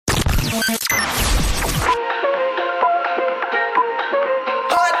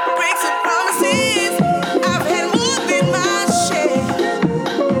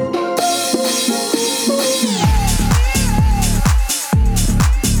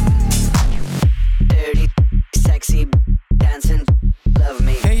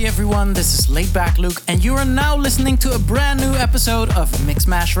This is Laidback Luke, and you are now listening to a brand new episode of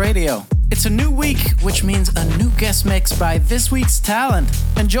Mixmash Radio. It's a new week, which means a new guest mix by this week's talent.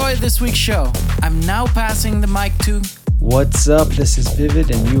 Enjoy this week's show. I'm now passing the mic to... What's up? This is Vivid,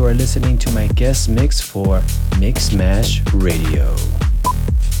 and you are listening to my guest mix for Mixmash Radio.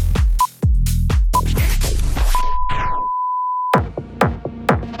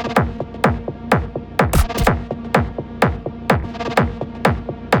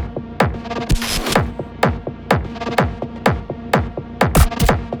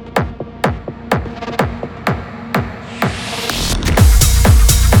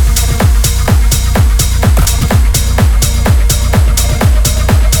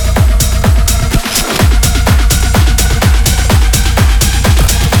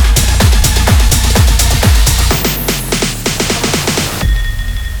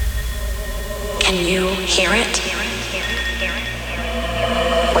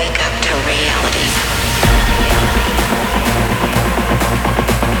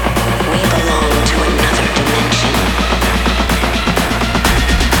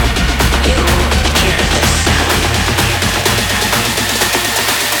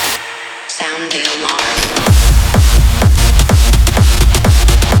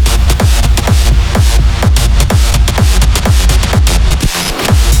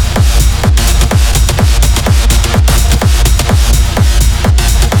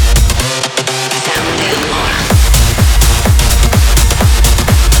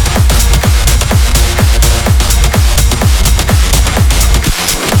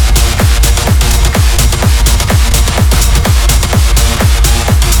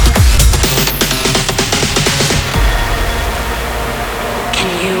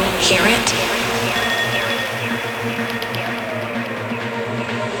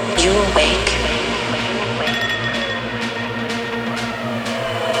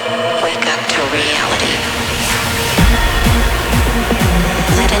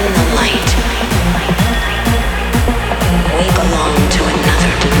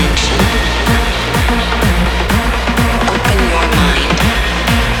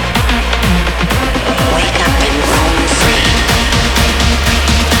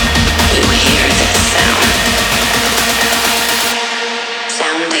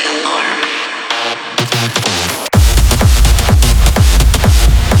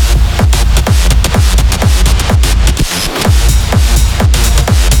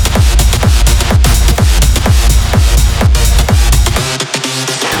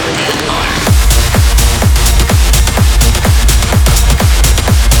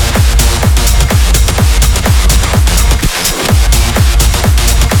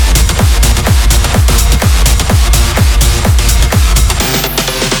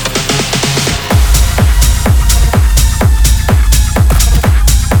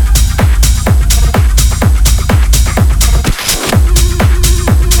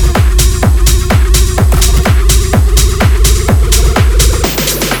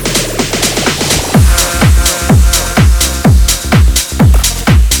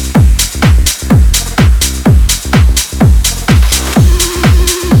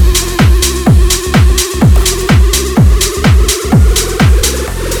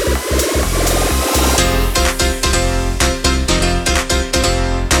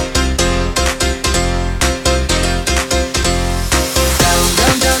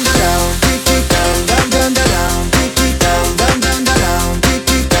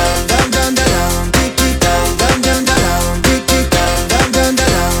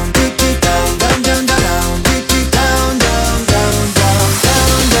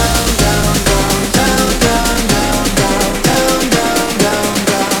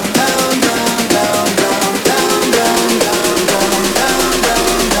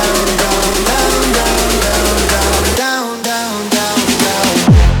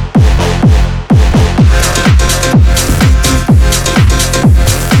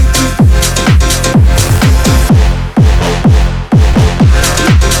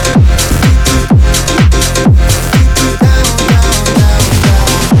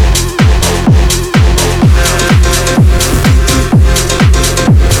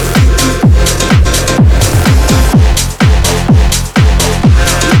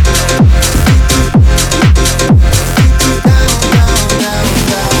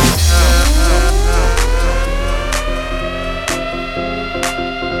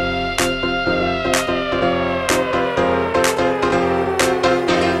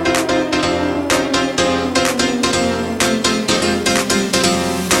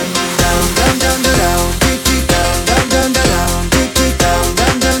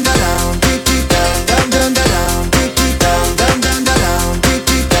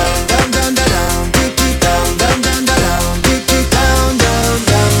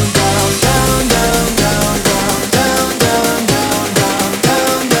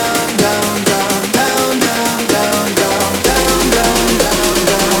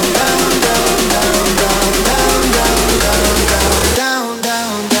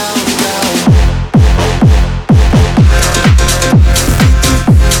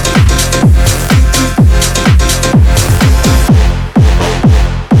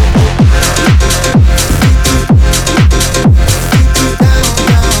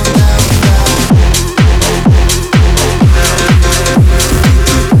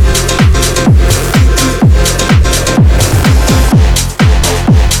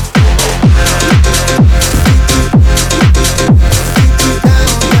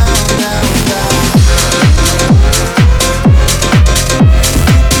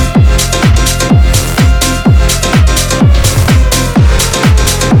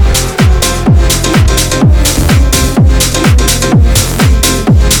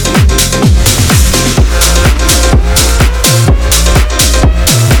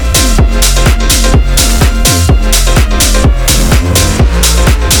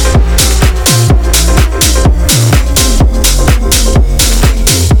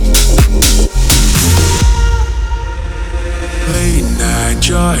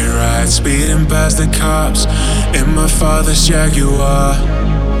 joyride, speeding past the cops in my father's Jaguar.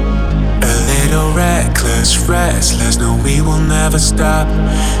 A little reckless, restless, no, we will never stop.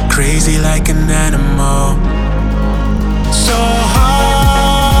 Crazy like an animal. So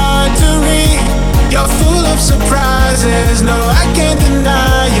hard to read, you're full of surprises, no, I can't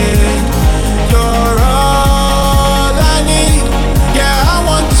deny it. You're all I need, yeah, I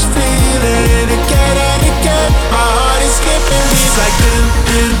want this feeling again and again. My heart is skipping beats like doom,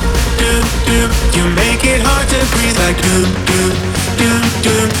 doom, doom, doom. You make it hard to breathe like doom, doom, doom,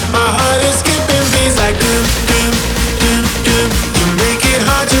 doom. My heart is skipping beats like doom, doom, doom, doom. You make it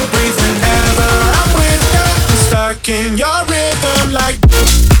hard to breathe whenever I'm with you. I'm stuck in your rhythm like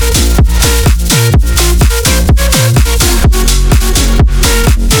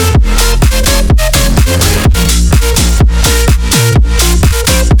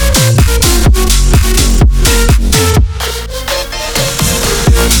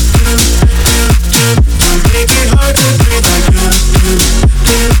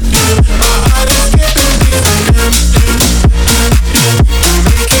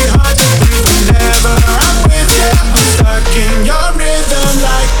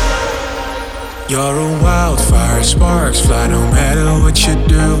you're a wildfire, sparks fly no matter what you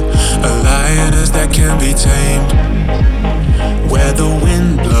do. A lioness that can be tamed. Where the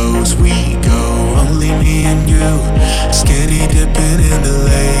wind blows, we go. Only me and you, skinny dipping in the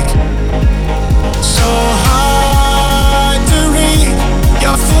lake. So hard to read,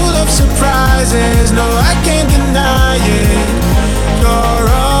 you're full of surprises. No, I can't deny it. You're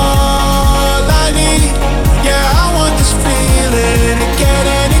all I need. Yeah, I want this feeling again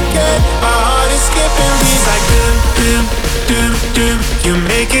and again. My heart is skipping beats like doom, doom, doom, doom. You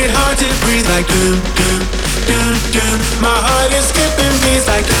make it hard to breathe like doom, doom, doom, doom. My heart is skipping beats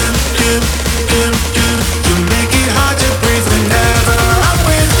like doom, doom, doom, doom. You make it hard to breathe whenever I'm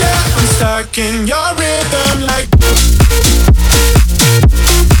with you. I'm stuck in your rhythm like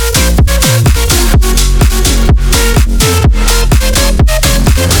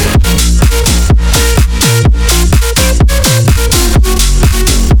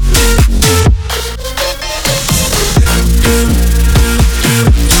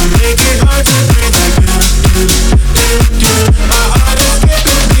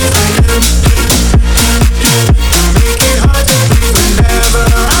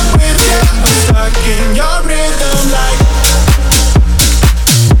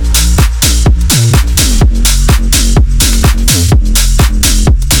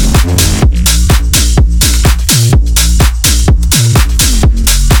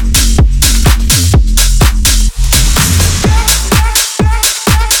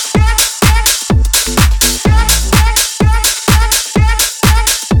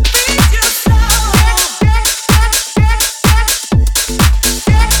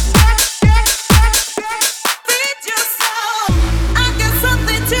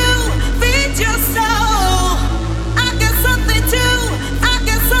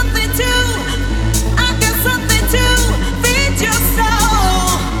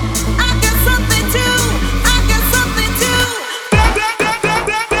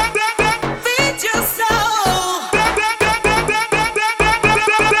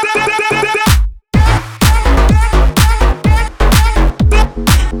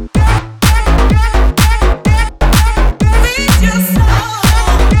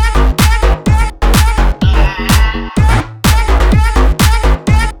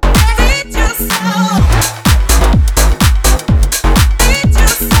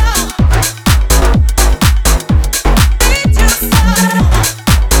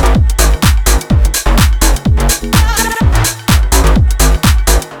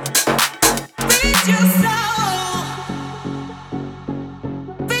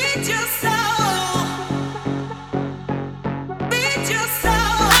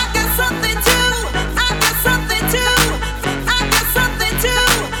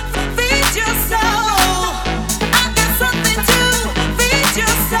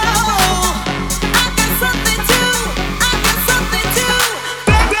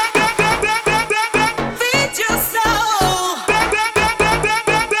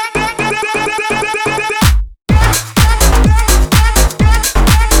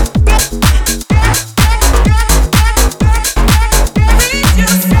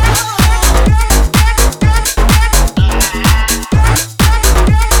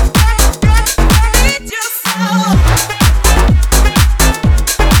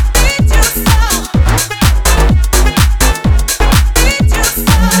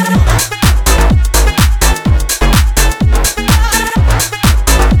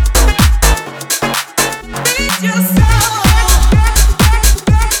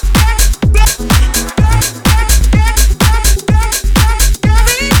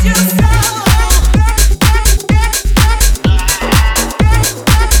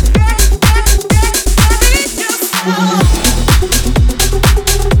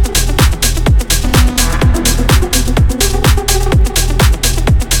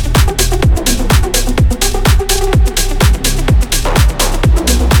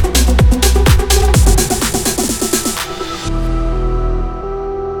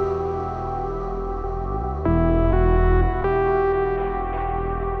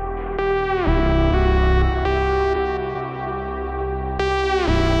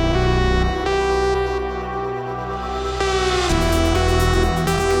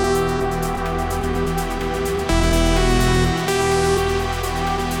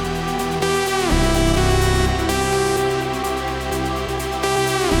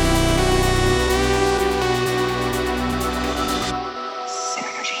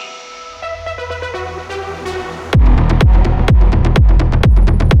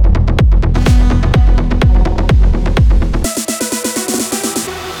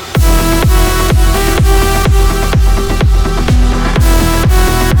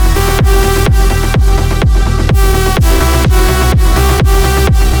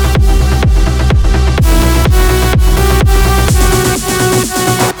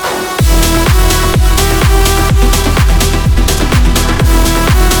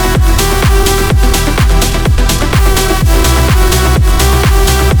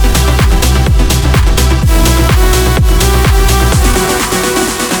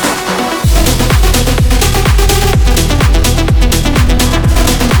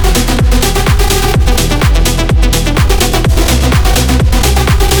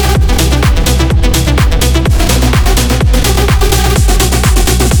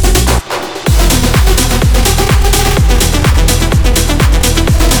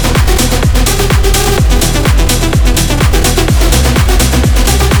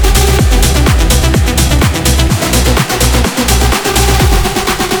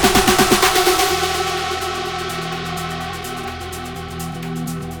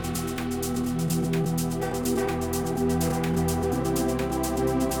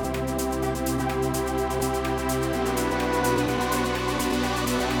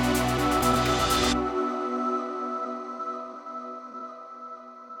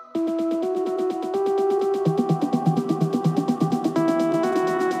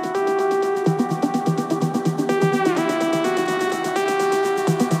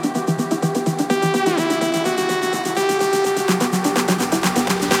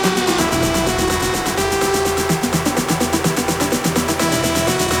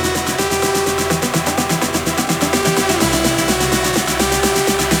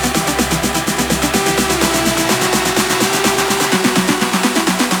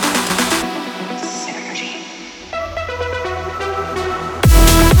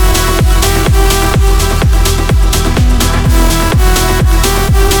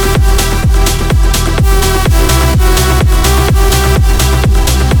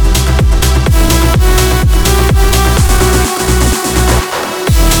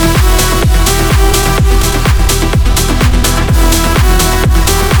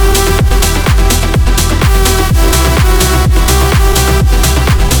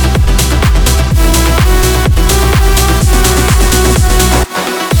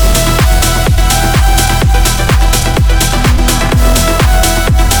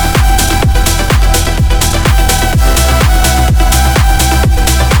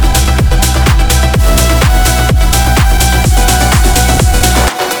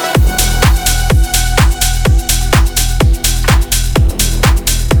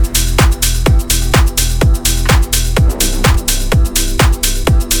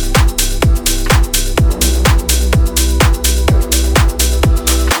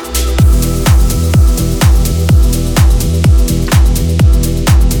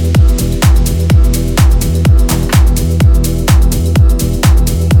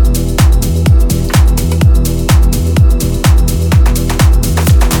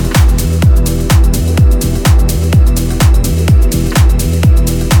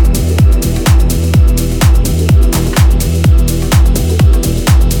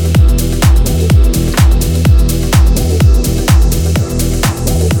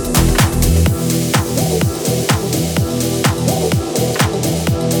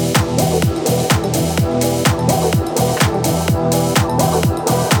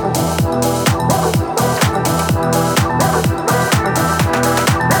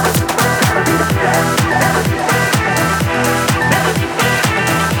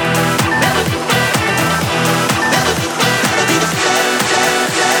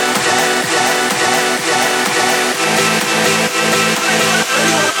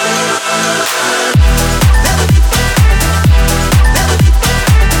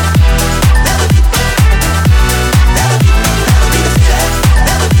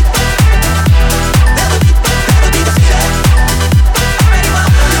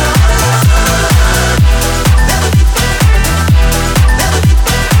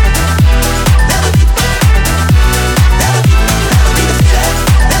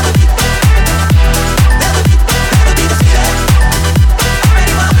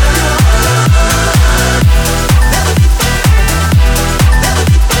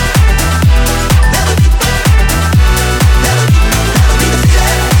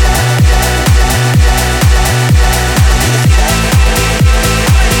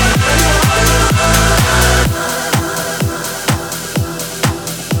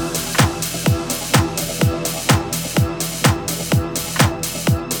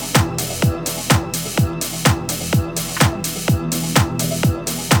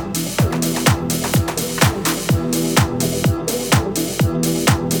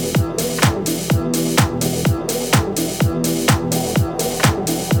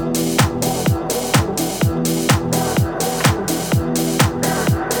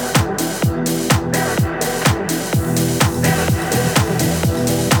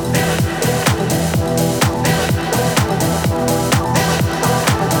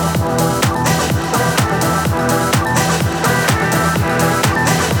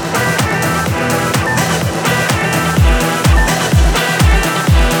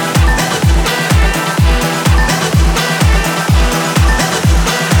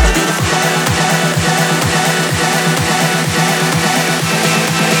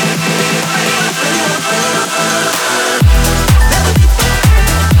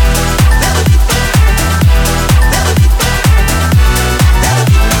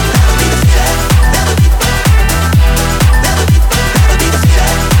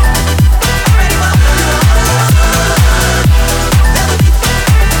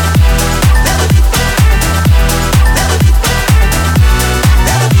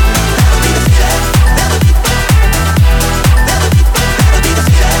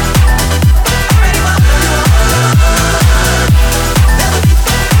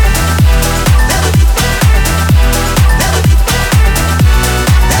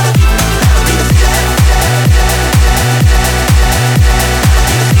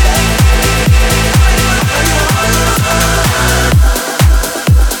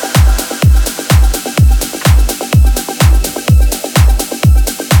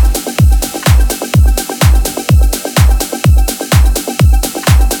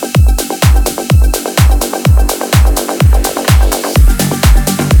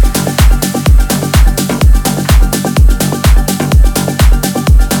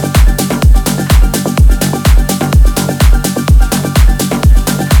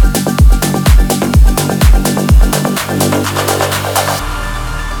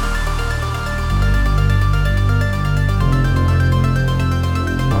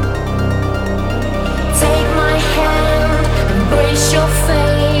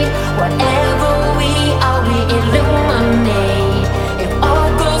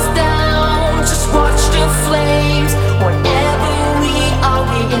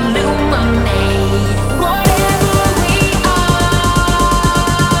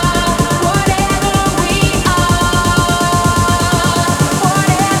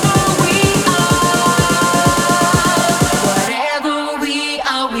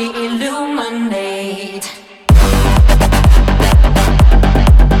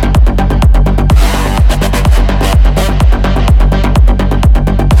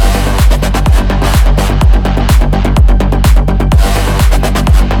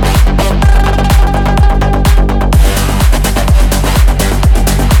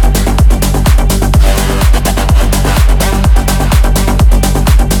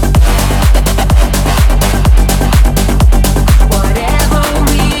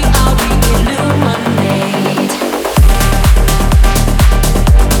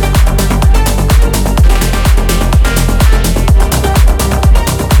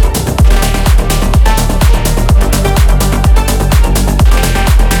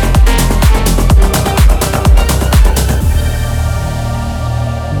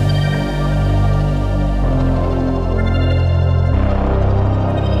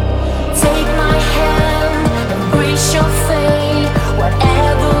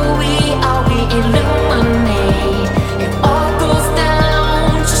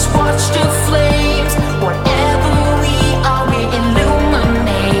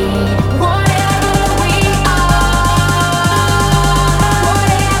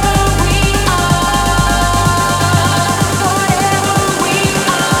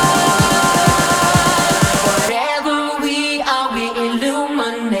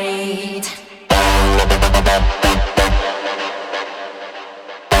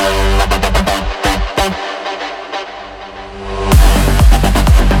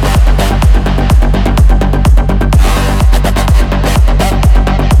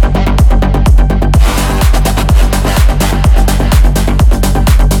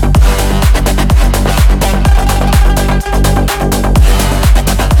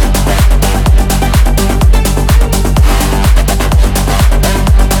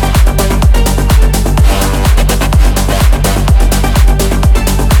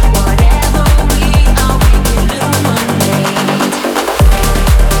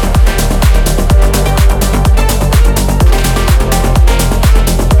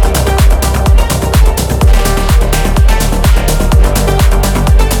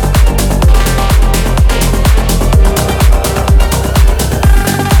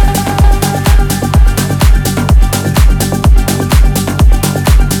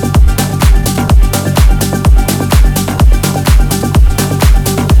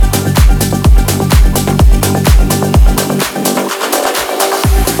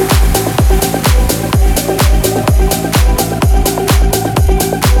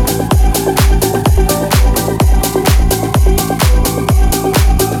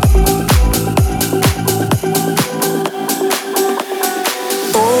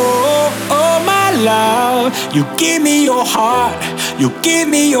You give me your heart, you give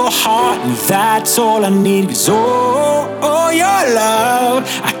me your heart, and that's all I need. 'Cause oh, your love,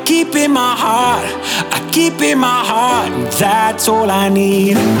 I keep in my heart, I keep in my heart, and that's all I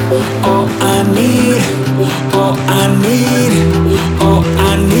need. All I need, all I need, all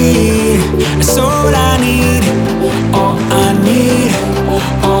I need, that's all I need. All I need,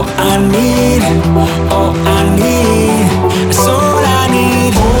 all I need, all I need, that's all I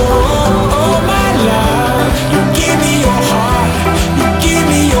need. Oh, my love, you give me your heart, you give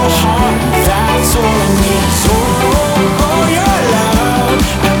me your heart, that's all I need. So, oh, your love,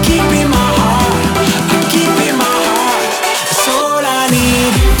 I keep in my heart, I keep in my heart, that's all I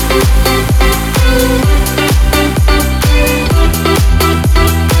need.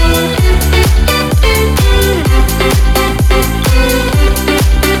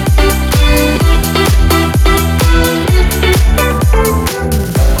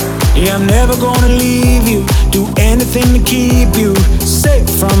 Yeah, I'm never gonna leave you, do anything to keep you safe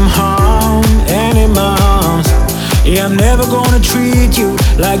from harm and in my arms. Yeah, I'm never gonna treat you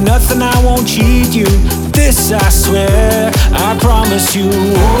like nothing, I won't cheat you. This I swear, I promise you.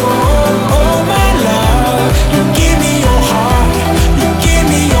 Oh, my love, you give me your heart, you give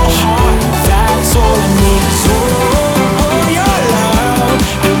me your heart, that's all I need. So, oh, your love,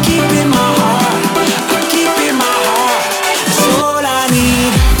 I keep in my heart, I keep in my heart, that's all I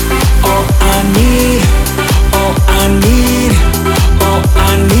need. All I need, all I need, all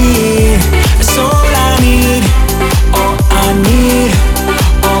I need, that's all I need. All I need,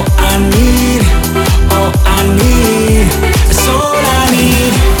 all I need, all I need, that's all I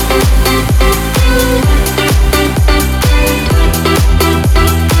need.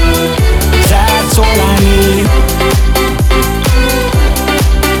 That's all I need.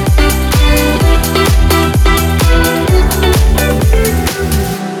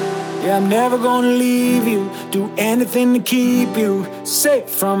 Yeah, I'm never gonna leave you, do anything to keep you safe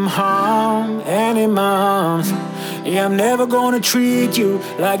from harm and in my arms. Yeah, I'm never gonna treat you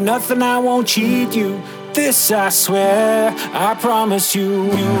like nothing, I won't cheat you. This I swear, I promise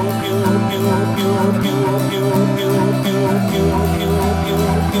you.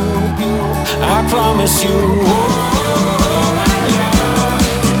 I promise you.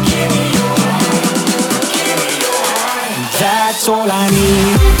 That's all I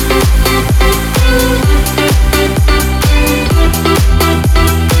need.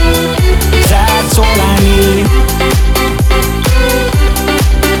 That's all I need.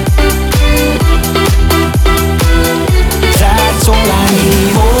 That's all I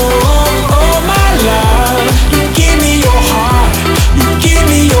need. Oh, my love, you give me your heart, you give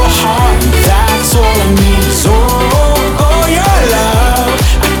me your heart, that's all I need. So, oh, your love,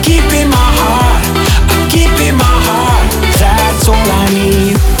 I keep in my heart, I keep in my heart, that's all I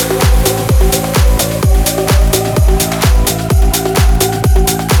need.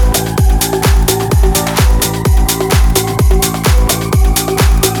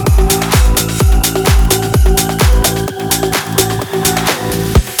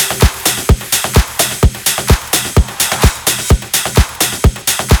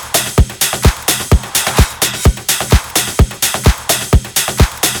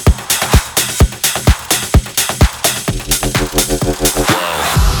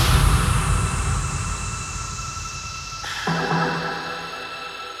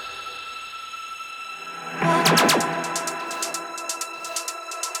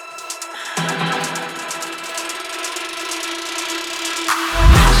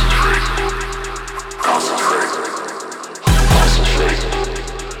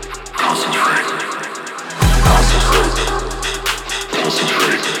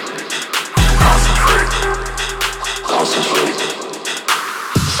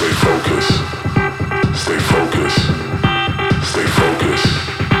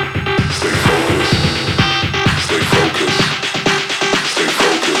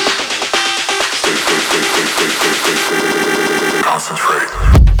 Concentrate.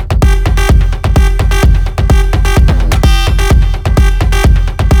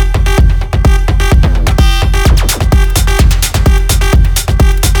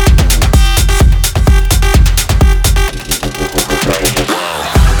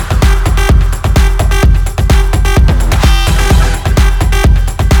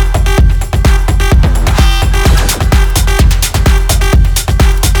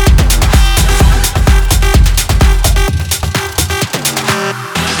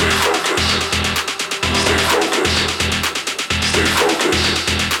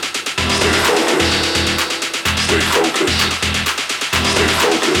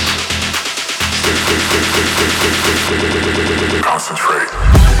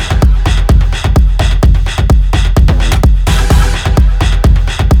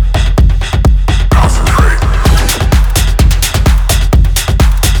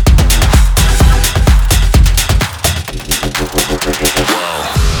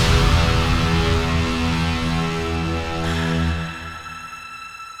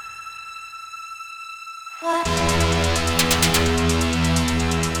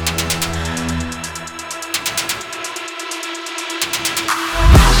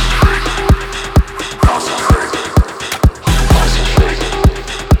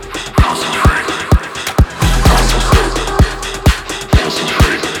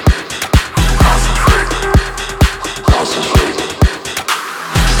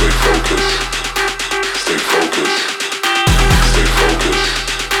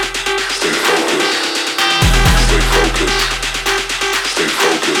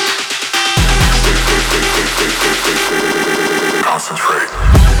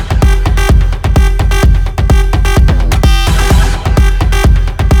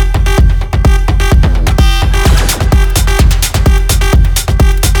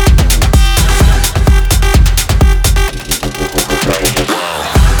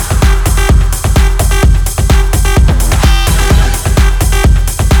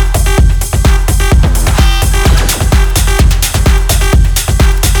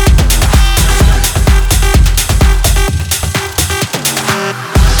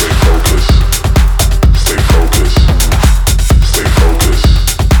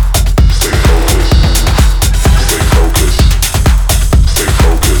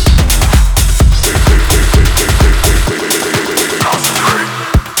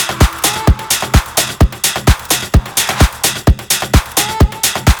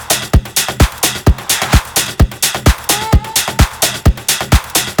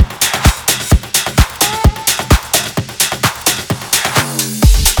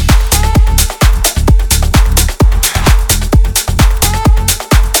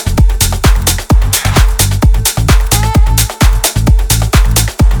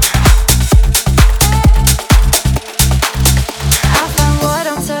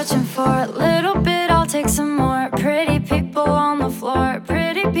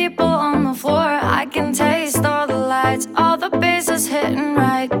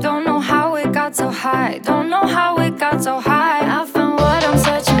 right. Don't know how it got so high. Don't know how it got so high. I found what I'm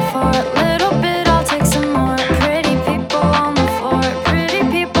searching for. A little bit, I'll take some more. Pretty people on the floor. Pretty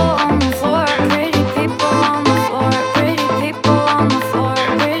people on the floor. Pretty people on the floor. Pretty people on the floor.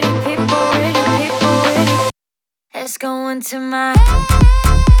 Pretty people, pretty people, pretty. Let's go into my.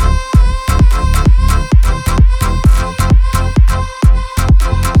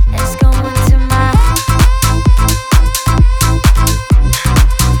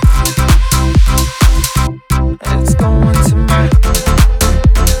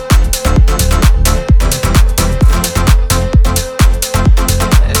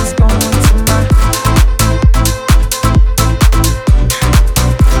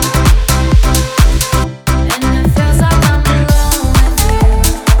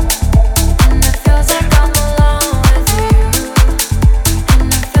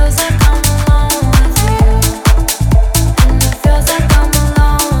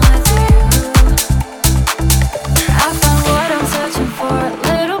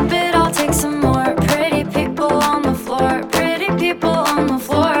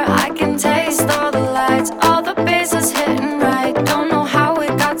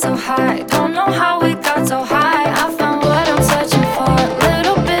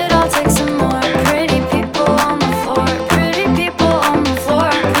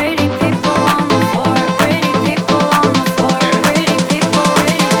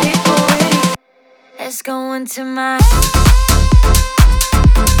 To my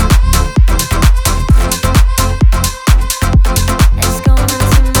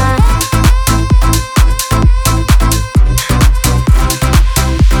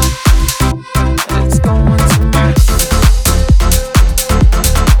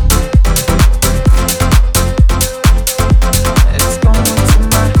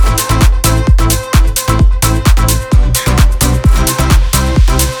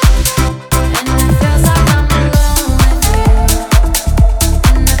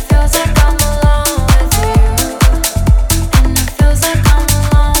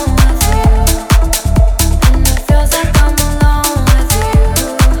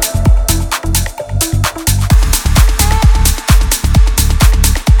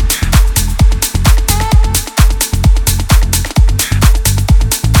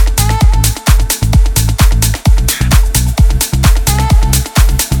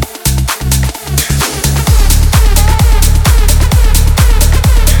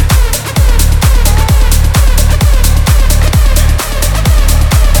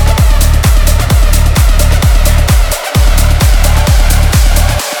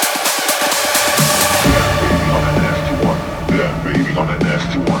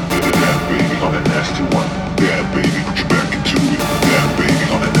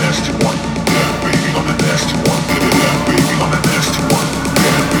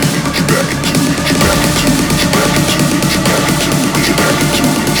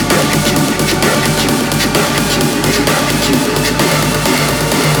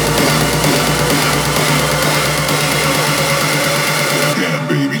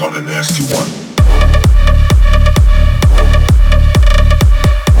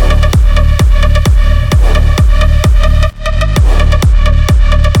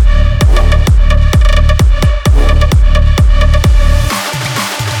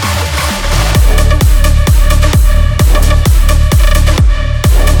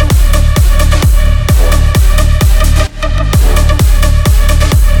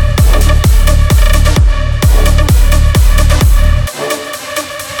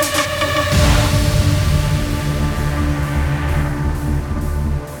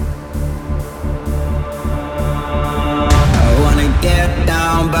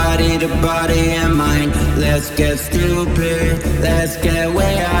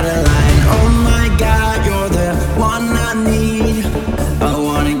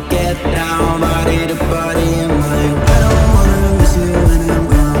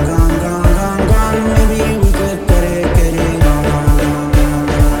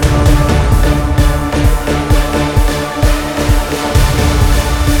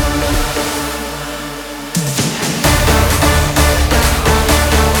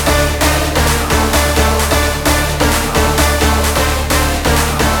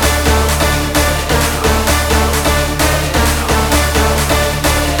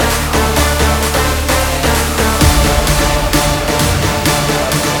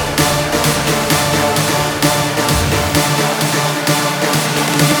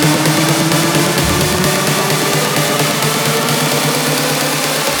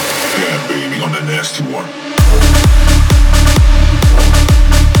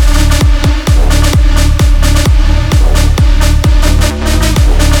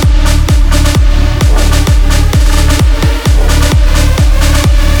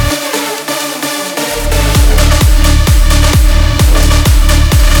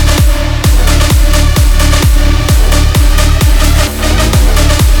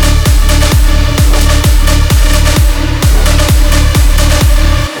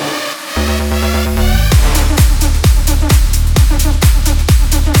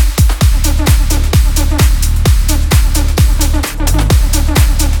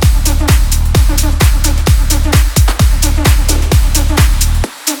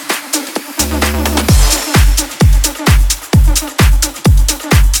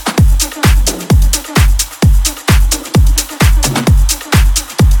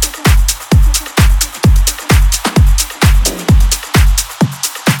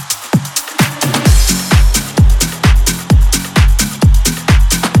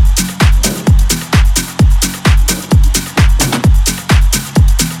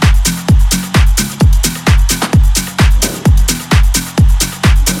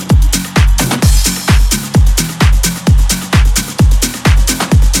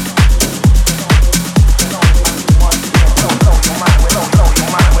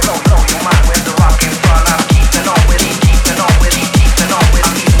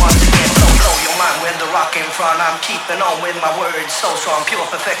keeping on with my words so strong, pure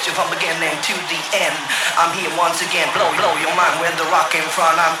perfection from beginning to the end. I'm here once again, blow your mind with the rock in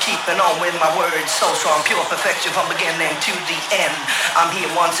front. I'm keeping on with my words so strong, pure perfection from beginning to the end. I'm here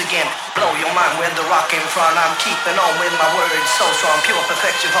once again, blow your mind with the rock in front. I'm keeping on with my words so strong, pure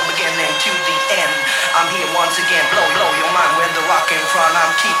perfection from beginning to the end. I'm here once again, blow your mind with the rock in front.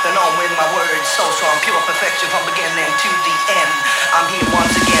 I'm keeping on with my words so strong, pure perfection from beginning to the end. I'm here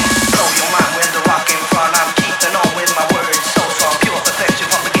once again, blow your mind with the rock in front. I'm keeping on with my words so strong, pure perfection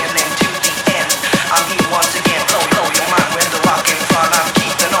from beginning to the end. I'm here once again, blow your mind with the rock in front. I'm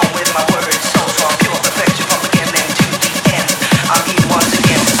keeping on with my words so strong, pure perfection from beginning to the end. I'm here once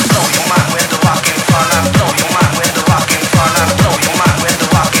again, blow your mind with the rock in front. I'm blow your mind with the rock in front. I'm blow your mind with the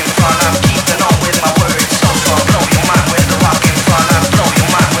rock in front. I'm keeping on with my words so strong, blow your mind with the rock in front. I'm blow your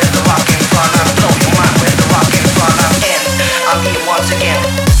mind with the rock in front. I'm blow your mind with the rock in front. I'm here once again.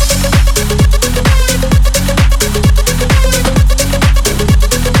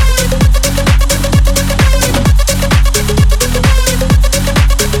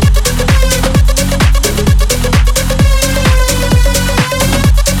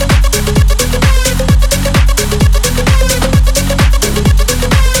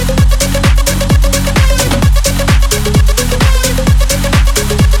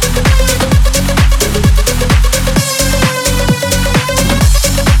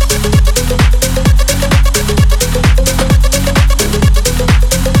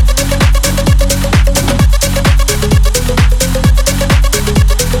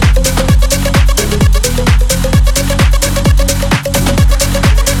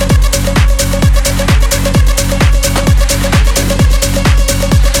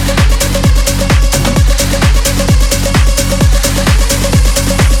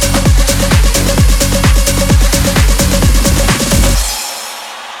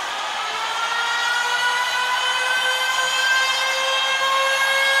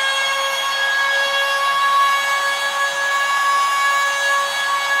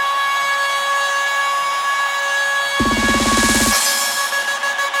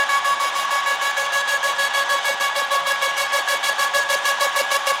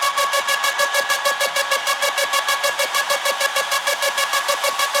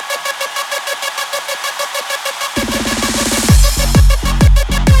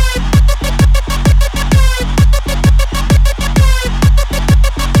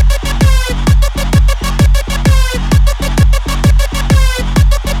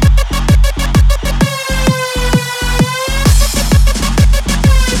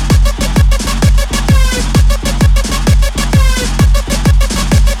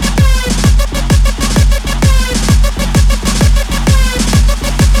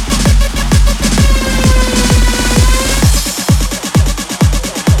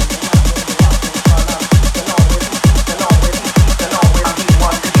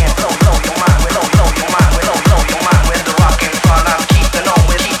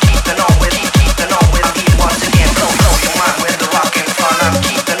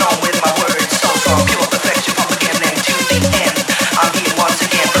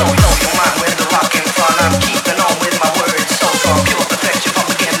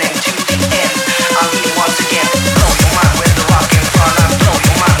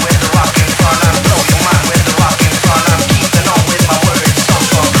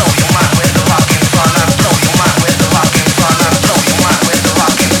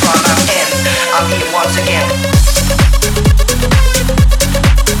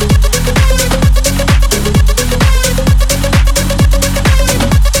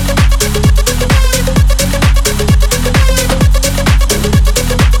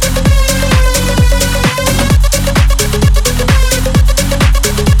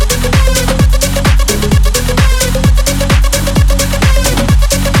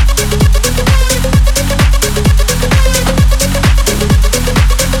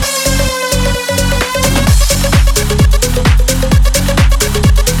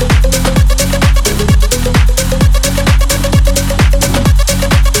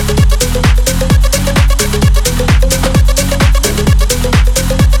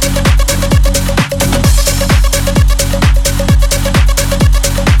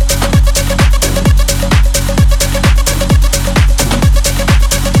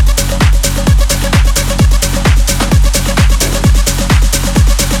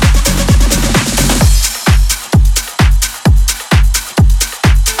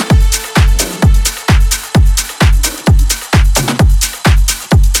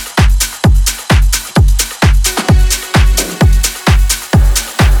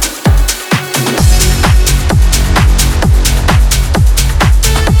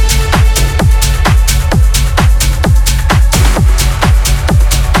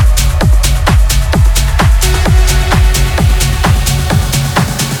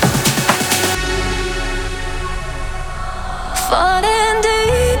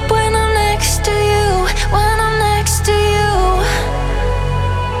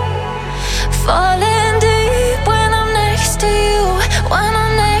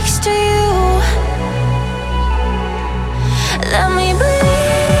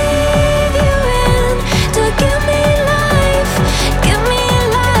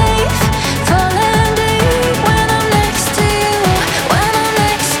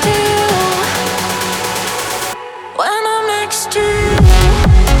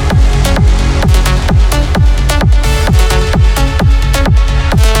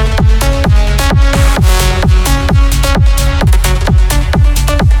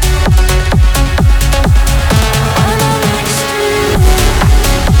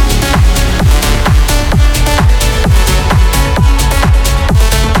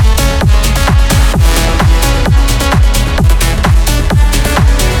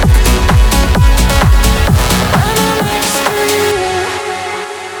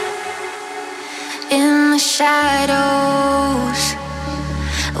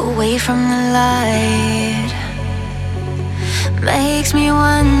 from the light makes me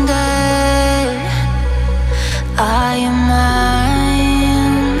wonder, are you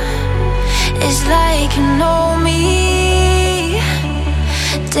mine? It's like you know me.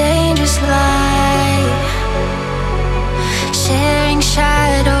 Dangerous light, sharing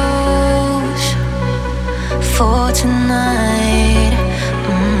shadows for tonight.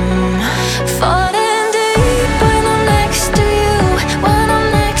 Falling deep when I'm next to you, when I'm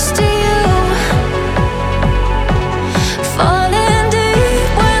next to you. Falling deep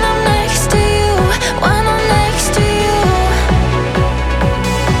when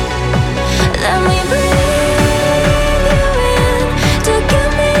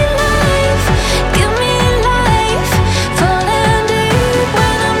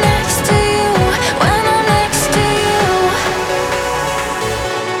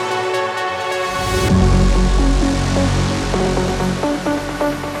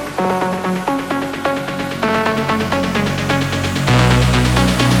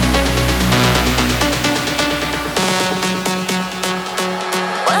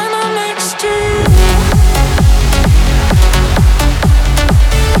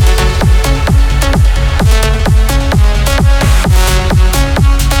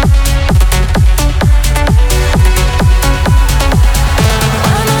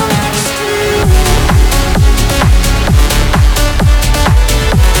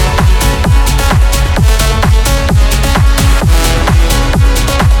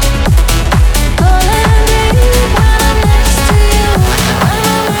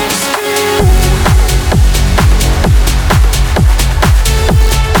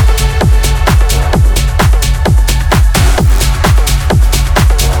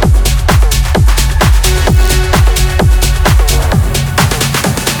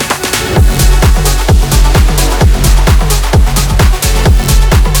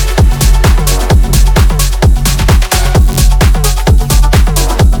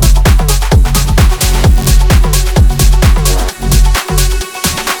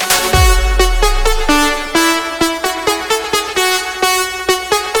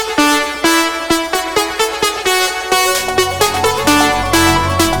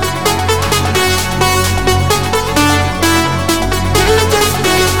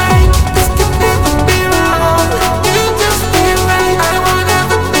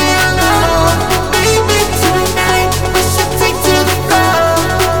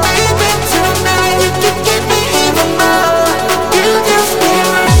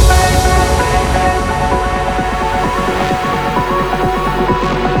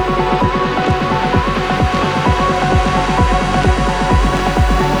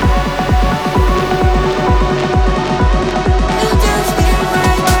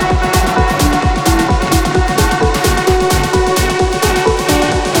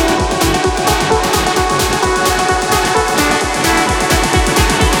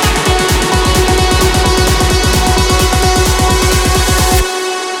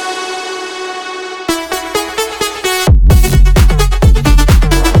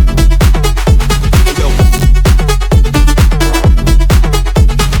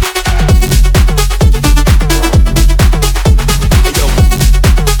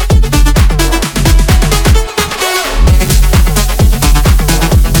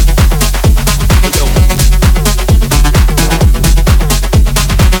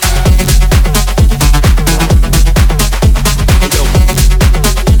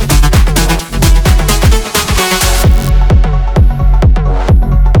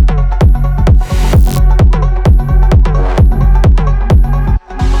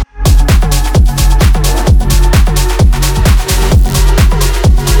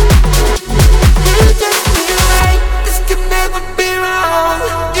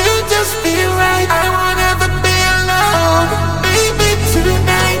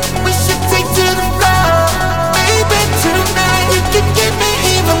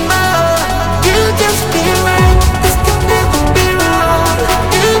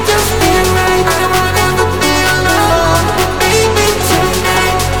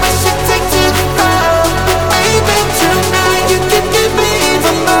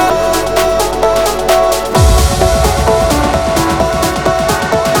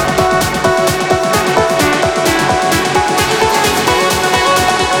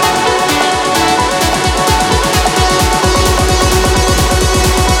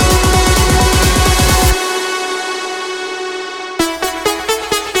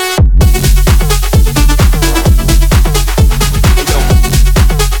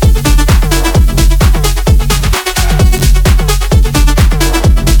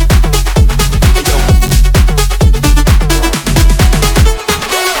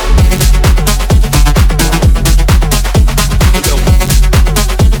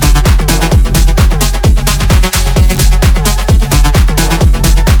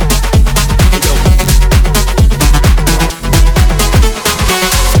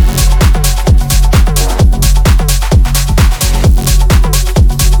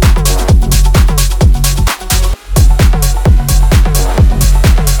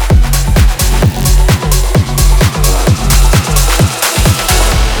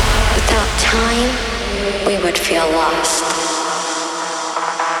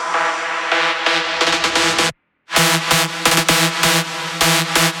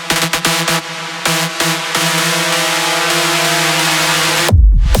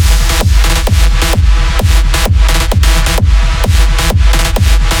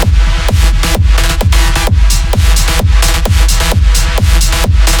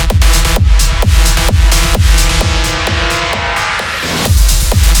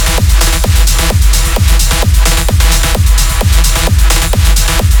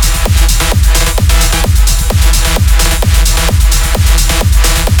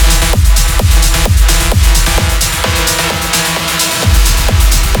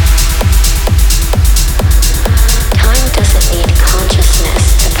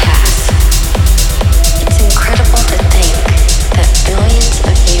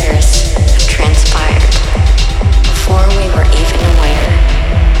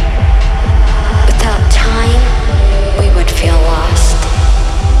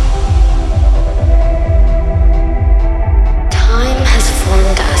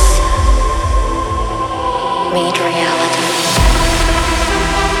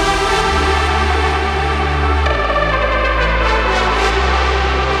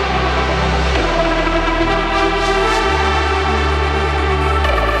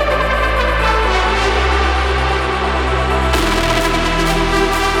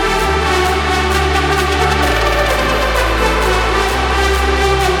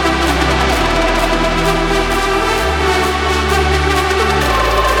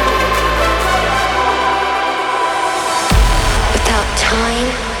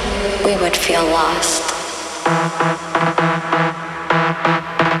feel lost.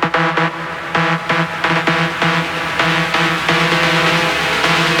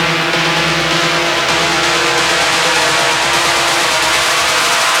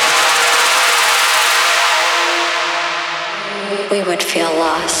 We would feel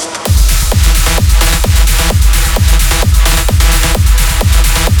lost.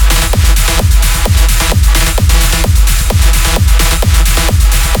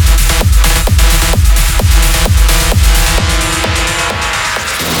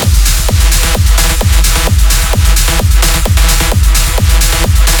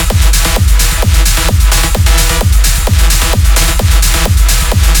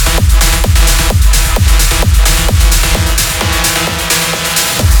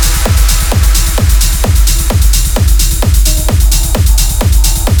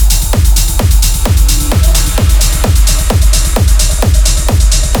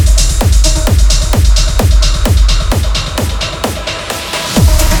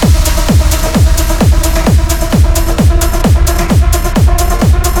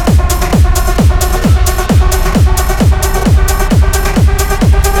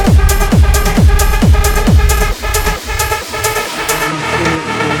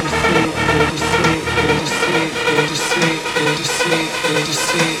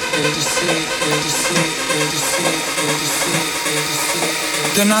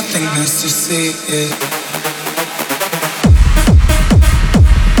 The nothingness you see it.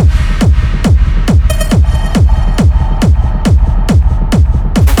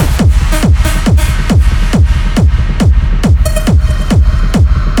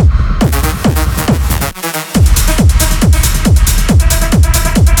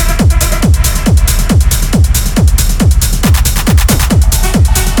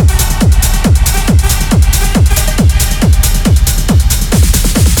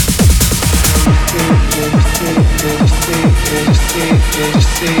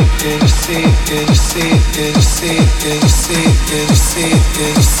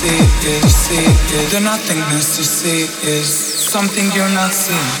 The nothingness you see is something you're not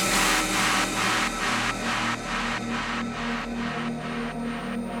seeing.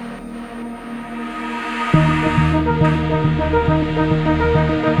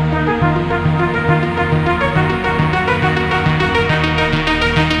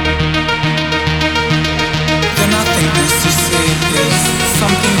 The nothingness you see is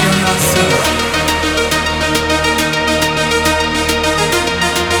something you're not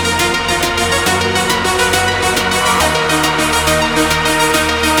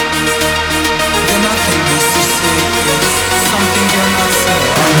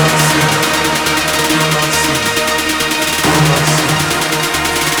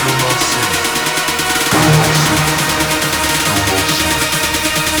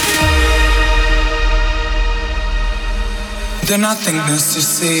seeing. The nothingness you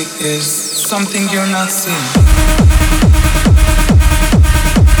see is something you're not seeing.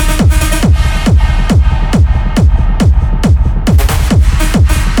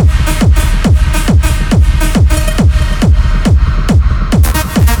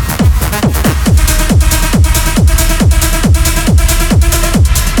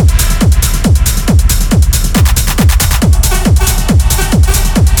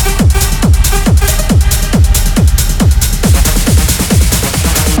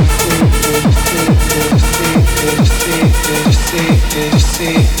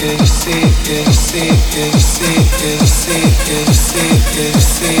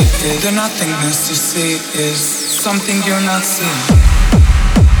 The nothingness you see is something you're not seeing.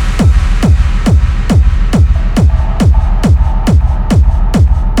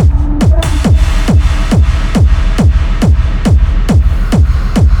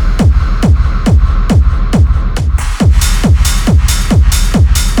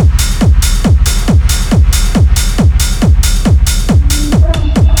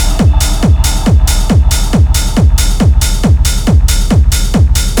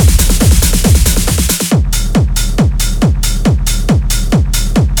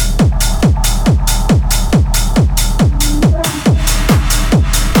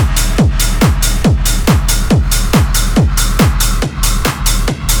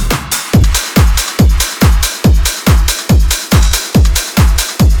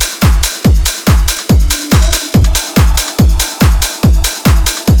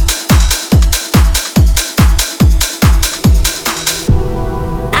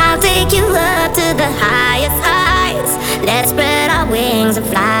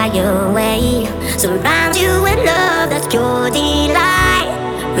 Surround you with love, that's pure delight.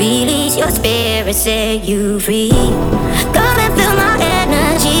 Release your spirit, set you free. Come and feel my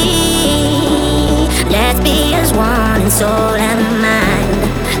energy. Let's be as one in soul and mind.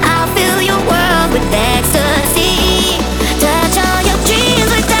 I'll fill your world with ecstasy. Touch all your dreams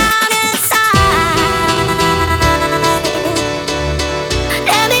way down inside.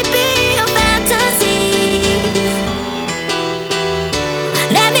 Let me be your fantasy.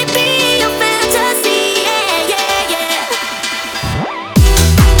 Let me be your fantasy. Yeah, yeah, yeah.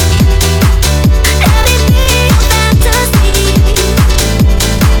 Let me be your fantasy.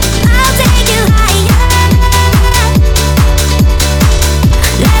 I'll take you higher.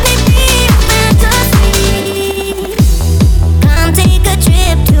 Let me be your fantasy. Come take a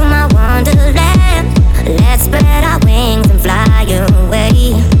trip to my wonderland. Let's spread our wings and fly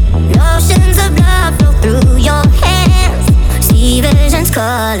away. Oceans of love flow through your hands. See visions,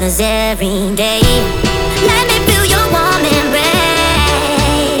 colors every day. Let me feel your warm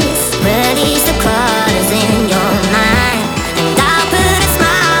embrace. Release the colors in your mind, and I'll put a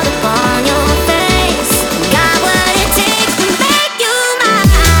smile upon your face. Got what it takes to make you mine.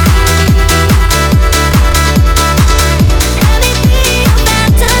 Let me be your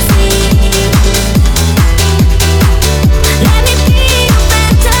fantasy. Let me be your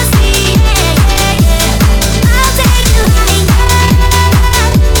fantasy. Yeah, yeah, yeah. I'll take you higher.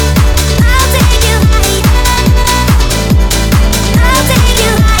 I'll take you higher. I'll take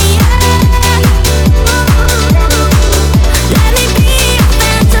you higher. Let me be your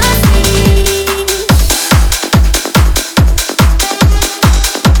fantasy.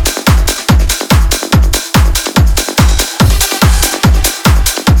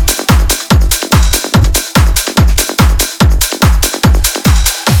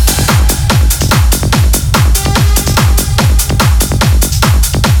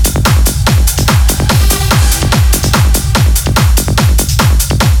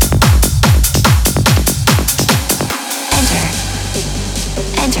 Enter,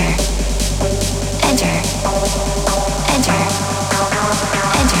 enter, enter, enter,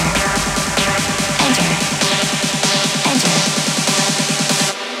 enter, enter, enter.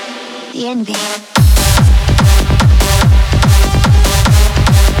 The envy.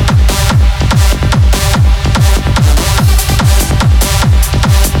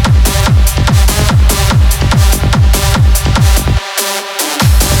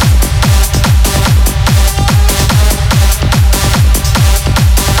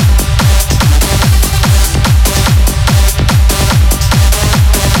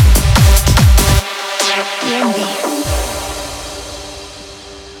 The envy.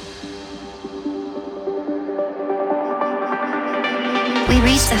 We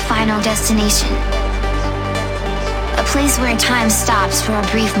reach the final destination. A place where time stops for a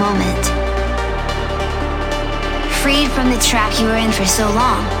brief moment. Freed from the trap you were in for so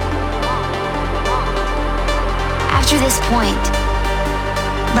long. After this point,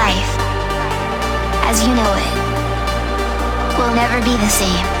 life, as you know it, will never be the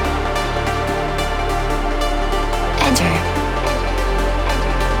same. Enter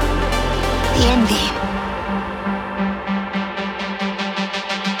the envy.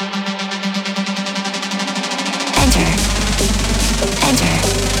 Enter, enter,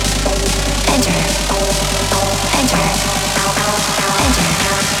 enter, enter, enter,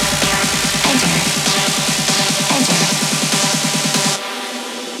 enter, enter,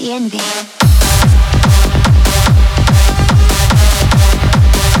 the envy.